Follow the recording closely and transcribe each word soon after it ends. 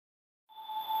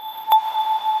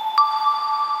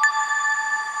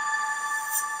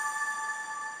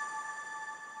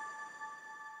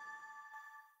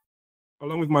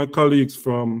along with my colleagues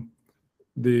from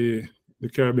the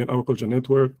Caribbean Aquaculture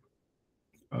Network,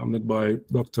 led by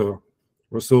Dr.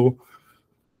 Rousseau,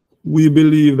 we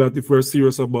believe that if we're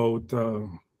serious about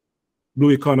blue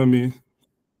economy,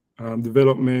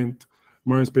 development,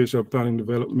 marine spatial planning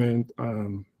development,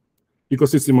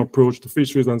 ecosystem approach to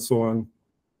fisheries and so on,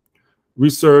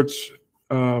 research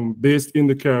based in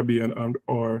the Caribbean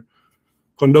or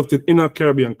conducted in a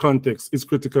Caribbean context is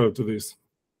critical to this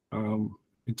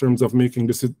in terms of making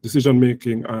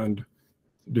decision-making and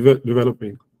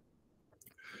developing.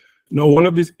 Now, one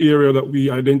of these areas that we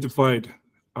identified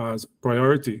as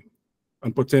priority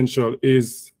and potential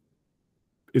is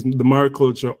the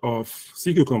mariculture of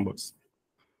sea cucumbers.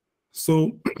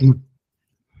 So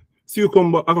sea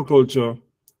cucumber aquaculture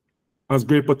has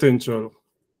great potential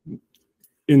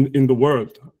in the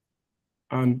world,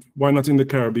 and why not in the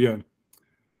Caribbean?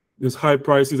 There's high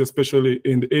prices, especially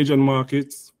in the Asian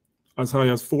markets, as high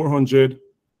as 400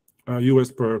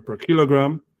 US per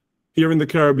kilogram. Here in the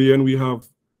Caribbean, we have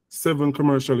 7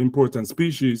 commercial important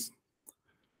species,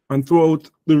 and throughout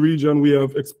the region, we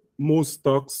have most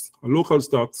stocks, local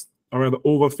stocks, are either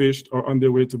overfished or on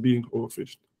their way to being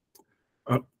overfished.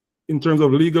 In terms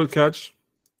of legal catch,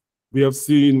 we have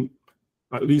seen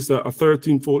at least a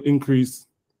 13-fold increase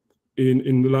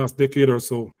in the last decade or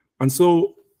so. And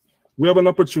so we have an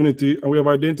opportunity, and we have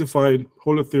identified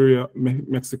Holotheria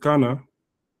mexicana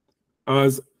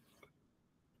as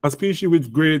a species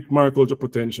with great mariculture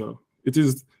potential.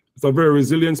 It's a very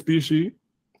resilient species,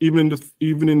 even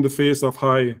in the face of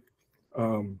high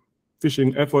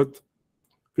fishing effort,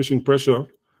 fishing pressure,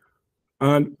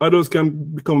 and adults can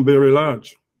become very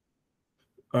large.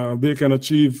 They can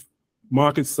achieve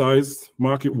market size,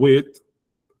 market weight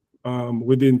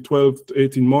within 12 to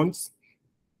 18 months.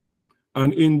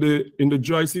 And in the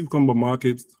dry sea cucumber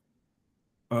market,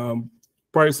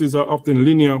 prices are often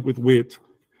linear with weight.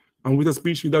 And with a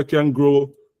species that can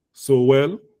grow so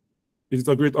well, it's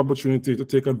a great opportunity to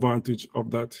take advantage of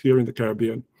that here in the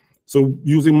Caribbean. So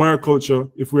using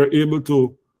mariculture, if we're able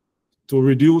to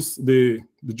reduce the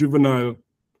juvenile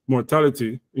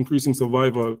mortality, increasing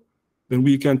survival, then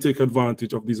we can take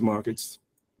advantage of these markets.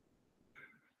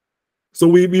 So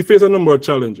we face a number of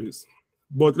challenges,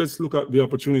 but let's look at the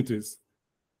opportunities.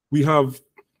 There's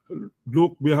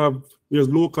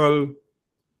local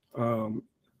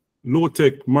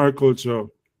low-tech mariculture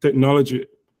technology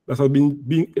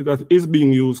that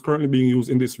is currently being used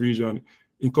in this region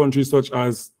in countries such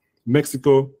as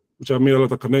Mexico, which have made a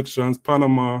lot of connections,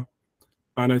 Panama,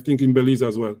 and I think in Belize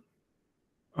as well.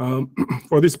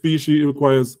 For this species, it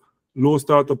requires low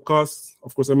startup costs.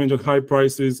 Of course, I mentioned high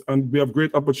prices, and we have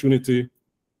great opportunity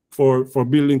for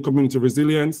building community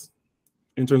resilience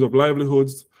in terms of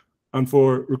livelihoods and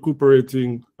for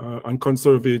recuperating and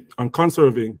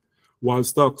conserving wild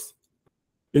stocks.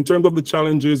 In terms of the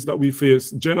challenges that we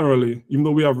face generally, even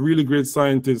though we have really great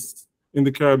scientists in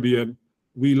the Caribbean,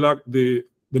 we lack the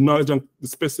knowledge and the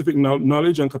specific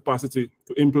knowledge and capacity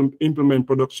to implement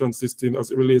production systems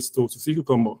as it relates to sea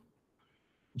cucumber.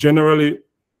 Generally,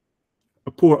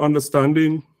 a poor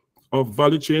understanding of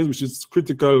value chains, which is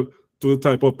critical to the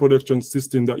type of production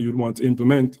system that you'd want to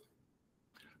implement.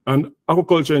 And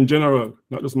aquaculture in general,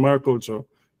 not just mariculture,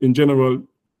 in general,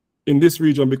 in this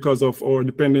region, because of our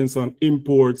dependence on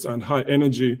imports and high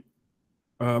energy,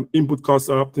 input costs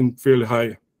are often fairly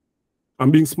high.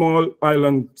 And being small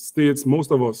island states,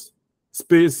 most of us,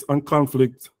 space and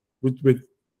conflict with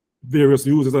various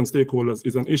users and stakeholders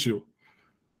is an issue.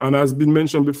 And as been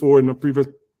mentioned before in a previous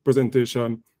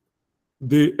presentation,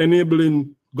 the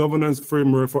enabling governance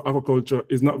framework for aquaculture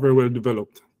is not very well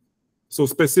developed. So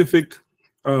specific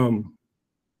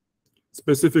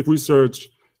research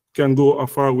can go a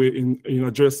far way in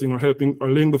addressing or helping or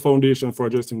laying the foundation for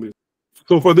addressing this.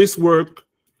 So for this work,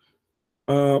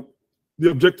 the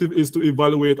objective is to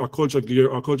evaluate our culture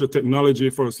gear, our culture technology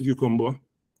for sea cucumber,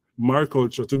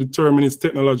 mariculture, to determine its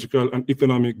technological and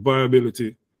economic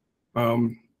viability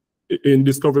in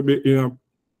Discovery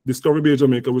Bay,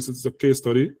 Jamaica, which is a case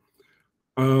study,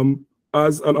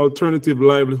 as an alternative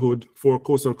livelihood for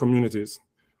coastal communities.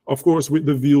 Of course, with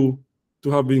the view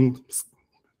to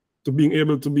being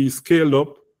able to be scaled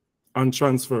up and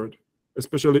transferred,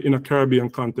 especially in a Caribbean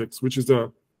context, which is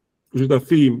the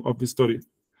theme of the study.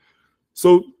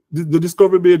 So the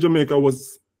Discovery Bay, Jamaica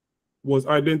was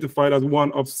identified as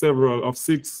one of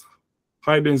 6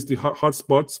 high-density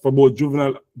hotspots for both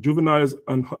juveniles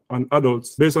and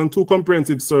adults, based on 2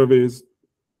 comprehensive surveys,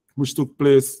 which took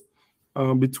place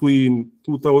between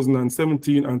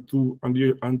 2017 and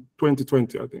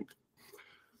 2020, I think.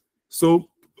 So,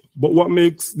 but what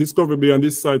makes Discovery Bay and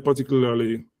this site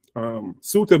particularly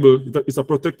suitable. It's a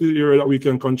protected area that we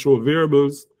can control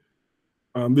variables.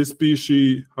 This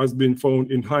species has been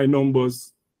found in high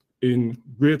numbers, in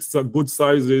good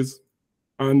sizes,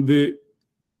 and the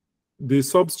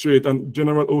substrate and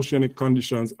general oceanic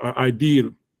conditions are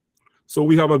ideal. So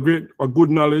we have a good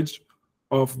knowledge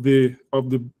of the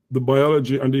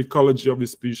biology and the ecology of the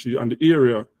species and the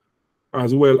area,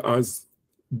 as well as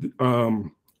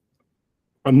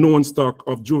a known stock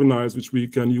of juveniles which we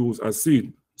can use as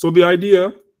seed. So the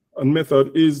idea and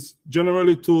method is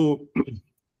generally to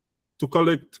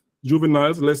collect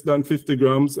juveniles less than 50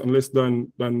 grams and less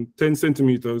than 10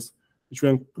 centimeters, which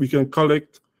we can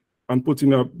collect and put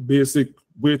in a basic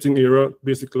waiting area,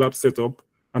 basic lab setup,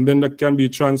 and then that can be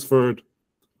transferred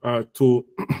to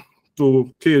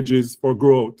cages for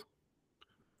growth.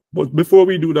 But before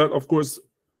we do that, of course,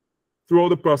 throughout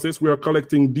the process, we are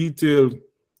collecting detailed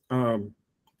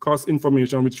cost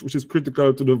information, which is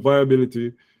critical to the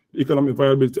viability, economic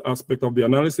viability aspect of the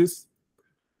analysis.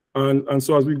 And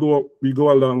so as we go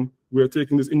along, we are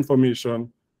taking this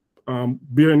information,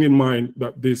 bearing in mind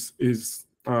that this is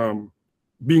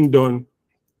being done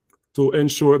to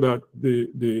ensure that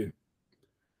the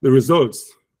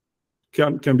results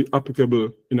can be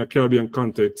applicable in a Caribbean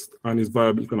context and is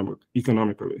viable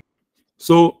economically.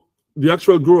 So the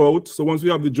actual grow out, so once we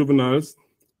have the juveniles,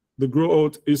 the grow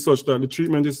out is such that the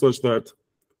treatment is such that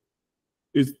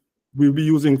we'll be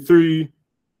using three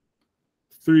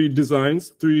designs,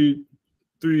 three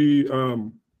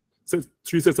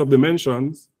sets of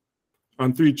dimensions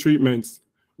and 3 treatments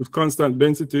with constant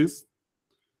densities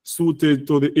suited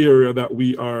to the area that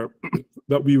we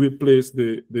will place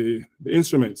the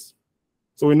instruments.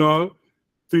 So in all,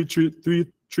 3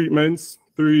 treatments,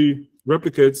 3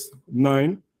 replicates,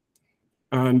 9,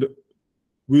 and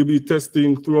we'll be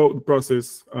testing throughout the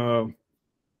process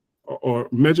or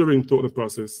measuring throughout the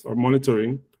process or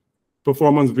monitoring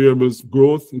performance variables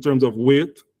growth in terms of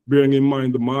weight, bearing in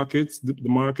mind the markets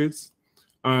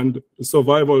and the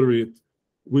survival rate,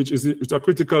 which is a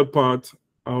critical part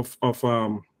of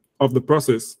the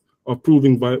process of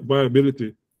proving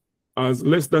viability, as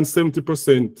less than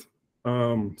 70%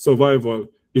 survival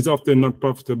is often not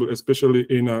profitable, especially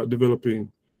in a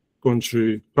developing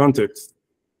country context,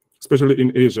 especially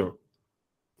in Asia.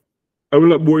 I will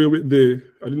not bore you with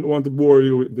I didn't want to bore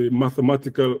you with the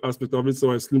mathematical aspect of it,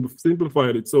 so I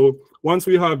simplified it. So once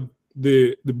we have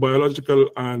the biological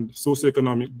and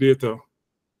socioeconomic data,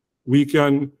 we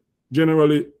can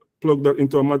generally plug that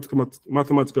into a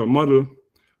mathematical model,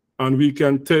 and we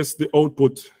can test the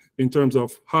output in terms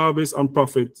of harvest and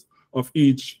profit of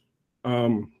each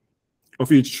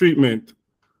treatment,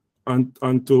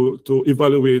 and to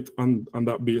evaluate on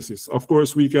that basis. Of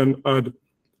course, we can add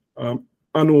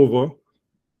ANOVA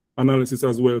analysis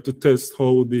as well to test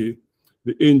how the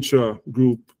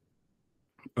intra-group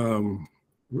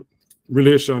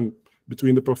relation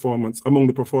between the performance, among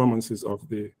the performances of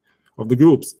the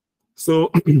groups.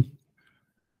 So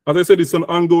as I said, it's an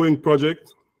ongoing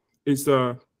project. It's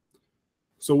so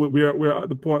we're at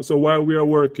the point. So while we are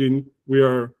working, we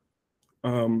are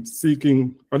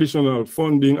seeking additional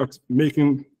funding,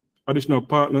 making additional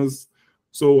partners.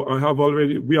 So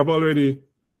we have already,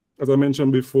 as I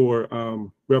mentioned before,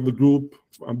 we have the group,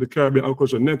 the Caribbean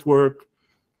Aquaculture Network,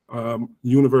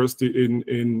 university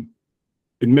in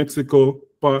Mexico,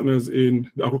 partners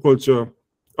in the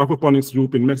aquaponics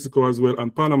group in Mexico as well,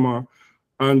 and Panama.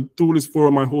 And through this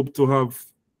forum, I hope to have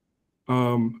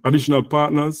additional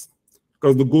partners,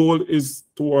 because the goal is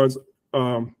towards,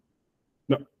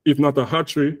 if not a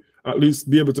hatchery, at least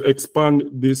be able to expand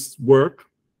this work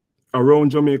around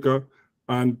Jamaica,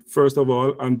 and first of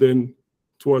all, and then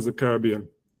towards the Caribbean.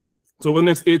 So over the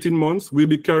next 18 months, we'll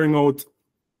be carrying out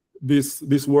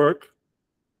this work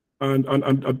and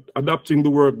adapting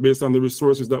the work based on the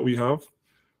resources that we have.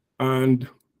 And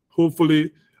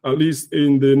hopefully, at least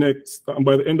in the next,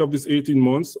 by the end of this 18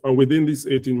 months, or within these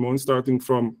 18 months, starting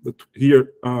from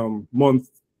month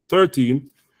 13,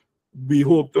 we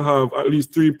hope to have at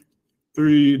least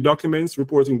three documents,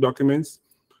 reporting documents,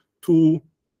 2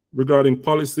 regarding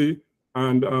policy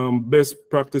and best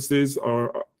practices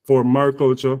for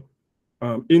mariculture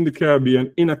in the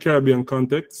Caribbean, in a Caribbean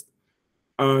context,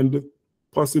 and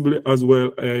possibly as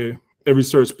well a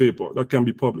research paper that can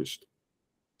be published.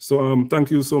 So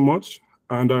thank you so much,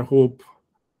 and I hope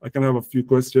I can have a few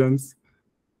questions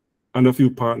and a few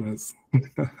partners.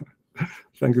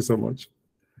 Thank you so much.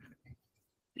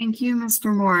 Thank you,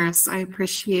 Mr. Morris. I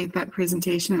appreciate that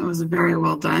presentation. It was very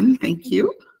well done. Thank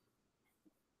you.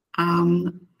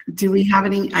 Do we have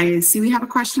any? I see we have a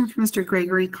question from Mr.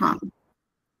 Gregory Kong.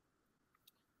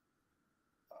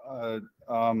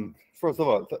 first of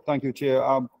all, thank you, Chair.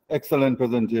 Excellent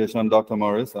presentation, Dr.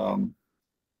 Morris. Thank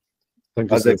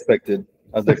you, as sir. expected,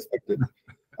 as expected.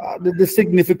 The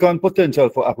significant potential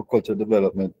for aquaculture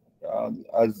development,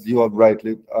 as you have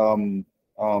rightly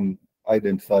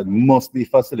identified, must be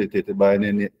facilitated by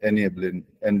an enabling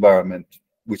environment,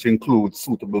 which includes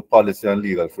suitable policy and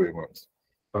legal frameworks.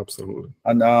 Absolutely.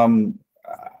 And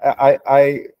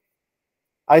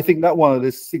I think that one of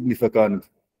the significant,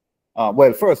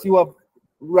 well, first, you have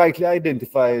rightly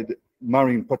identified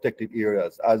marine protected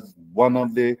areas as one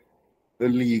of the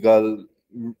legal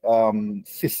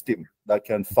system that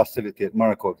can facilitate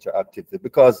mariculture activity,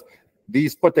 because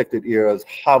these protected areas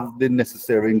have the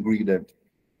necessary ingredient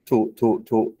to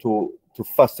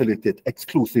facilitate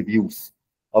exclusive use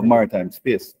of maritime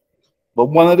space. But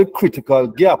one of the critical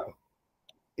gap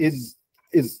is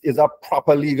a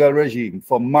proper legal regime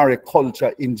for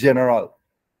mariculture in general,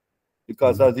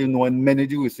 because as you know, in many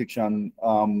jurisdictions,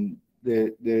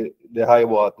 the high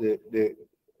water,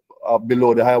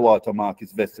 below the high water mark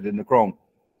is vested in the Crown,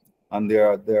 and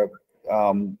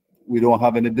we don't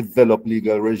have any developed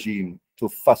legal regime to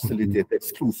facilitate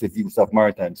exclusive use of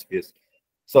maritime space.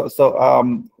 So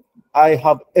I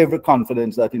have every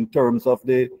confidence that in terms of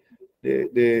the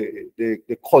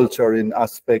culturing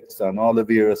aspects and all the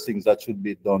various things that should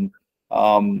be done,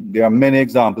 there are many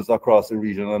examples across the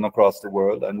region and across the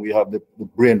world, and we have the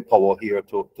brain power here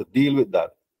to deal with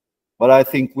that. But I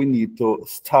think we need to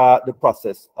start the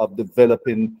process of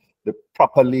developing the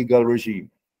proper legal regime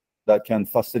that can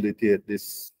facilitate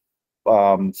this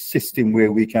system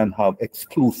where we can have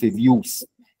exclusive use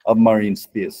of marine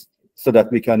space, so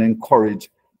that we can encourage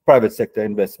private sector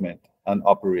investment and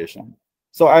operation.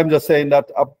 So I'm just saying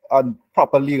that a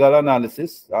proper legal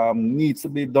analysis needs to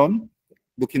be done,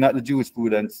 looking at the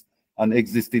jurisprudence and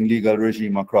existing legal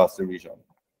regime across the region.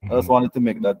 I just wanted to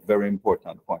make that very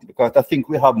important point, because I think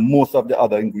we have most of the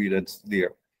other ingredients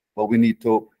there, but we need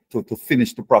to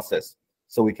finish the process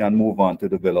so we can move on to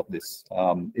develop this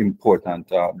important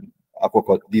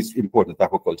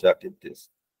aquaculture activities.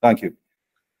 Thank you.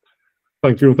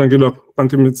 Thank you, Doc.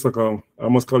 Thank you, Mr. Kong. I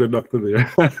must call it Doctor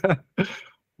there.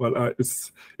 Well,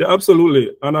 yeah,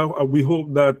 absolutely, and we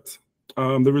hope that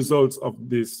the results of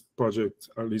this project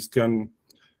at least can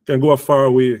go a far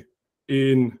way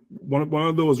in one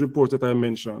of those reports that I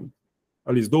mentioned.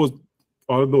 At least all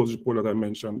of those reports that I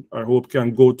mentioned, I hope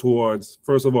can go towards,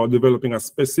 first of all, developing a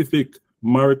specific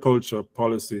mariculture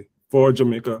policy for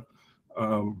Jamaica,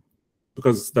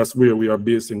 because that's where we are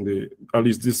basing at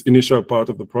least this initial part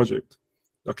of the project,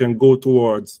 that can go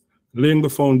towards laying the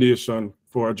foundation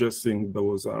for addressing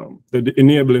those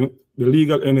the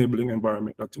legal enabling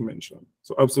environment that you mentioned.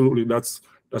 So absolutely, that's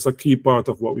a key part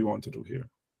of what we want to do here.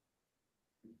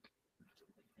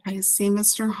 I see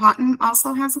Mr. Houghton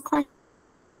also has a question.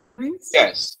 Please.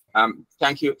 Yes.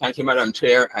 Thank you, Madam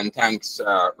Chair, and thanks,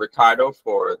 Ricardo,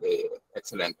 for the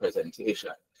excellent presentation.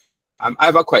 I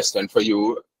have a question for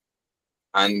you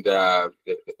and the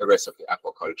rest of the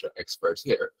aquaculture experts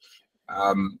here.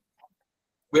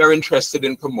 We are interested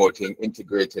in promoting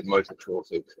integrated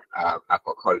multi-trophic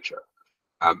aquaculture.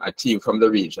 A team from the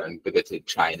region visited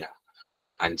China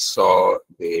and saw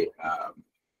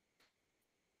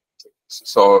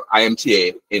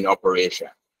IMTA in operation.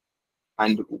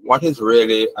 And what is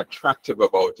really attractive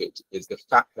about it is the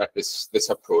fact that this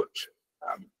approach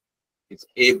is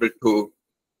able to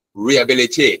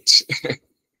rehabilitate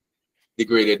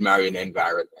degraded marine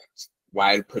environments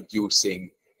while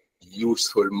producing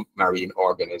useful marine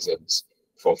organisms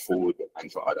for food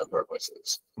and for other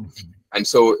purposes. And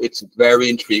so it's very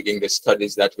intriguing. The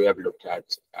studies that we have looked at,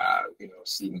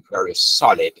 seem very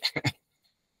solid.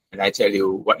 And I tell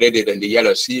you, what they did in the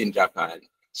Yellow Sea in Japan,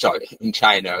 sorry, in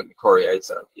China, Korea, it's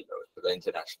the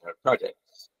international project,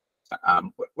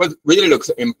 really looks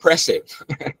impressive.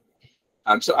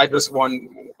 So I just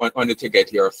wanted to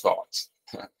get your thoughts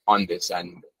on this,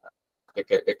 and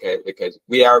because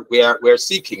we're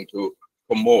seeking to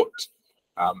promote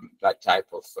that type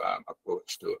of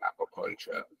approach to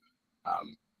aquaculture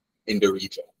in the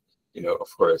region. Of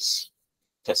course,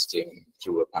 testing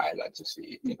through a pilot to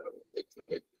see,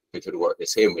 it would work the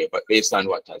same way. But based on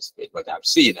what I've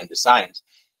seen and the science,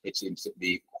 it seems to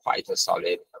be quite a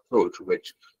solid approach,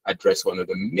 which address one of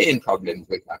the main problems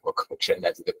with aquaculture, and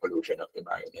that's the pollution of the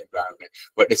marine environment.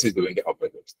 But this is doing the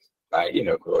opposite by,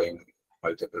 growing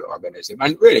multiple organisms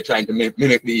and really trying to mimic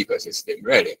the ecosystem,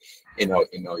 really,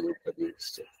 you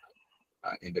produce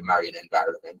in the marine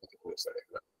environment.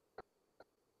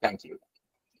 Thank you.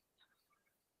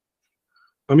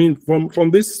 I mean,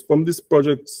 from this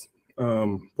project's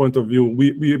point of view,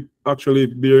 we actually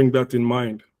bearing that in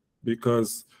mind,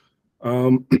 because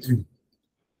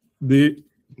the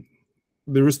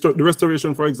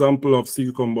restoration, for example, of sea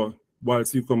cucumber, wild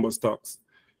sea cucumber stocks,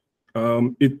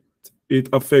 it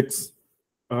affects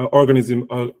organisms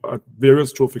at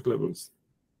various trophic levels.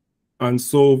 And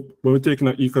so when we're taking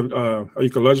an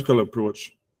ecological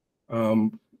approach,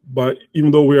 but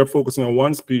even though we are focusing on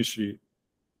one species,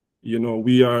 you know,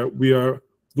 we are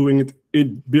doing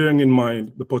it bearing in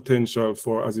mind the potential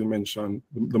for, as you mentioned,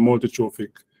 the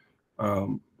multi-trophic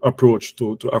approach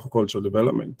to aquaculture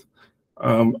development.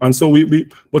 And so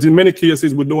but in many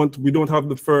cases we don't have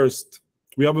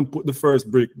we haven't put the first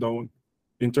breakdown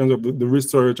in terms of the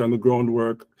research and the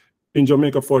groundwork. In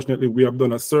Jamaica, fortunately, we have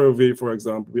done a survey, for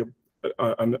example. We have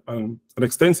an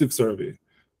extensive survey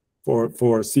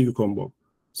for sea cucumber.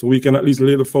 So we can at least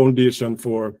lay the foundation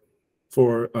for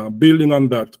building on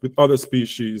that with other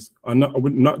species, and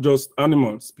not just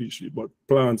animal species, but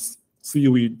plants,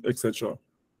 seaweed, etc.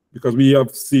 Because we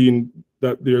have seen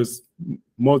that there's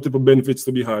multiple benefits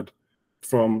to be had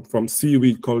from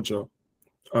seaweed culture,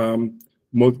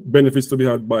 benefits to be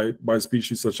had by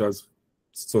species such as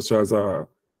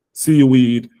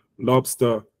seaweed,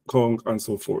 lobster, conch, and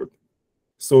so forth.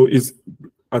 So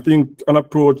I think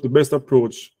the best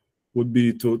approach would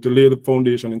be to lay the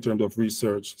foundation in terms of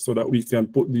research so that we can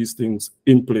put these things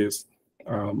in place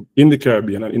in the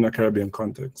Caribbean and in a Caribbean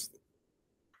context.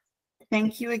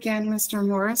 Thank you again, Mr.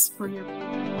 Morris, for your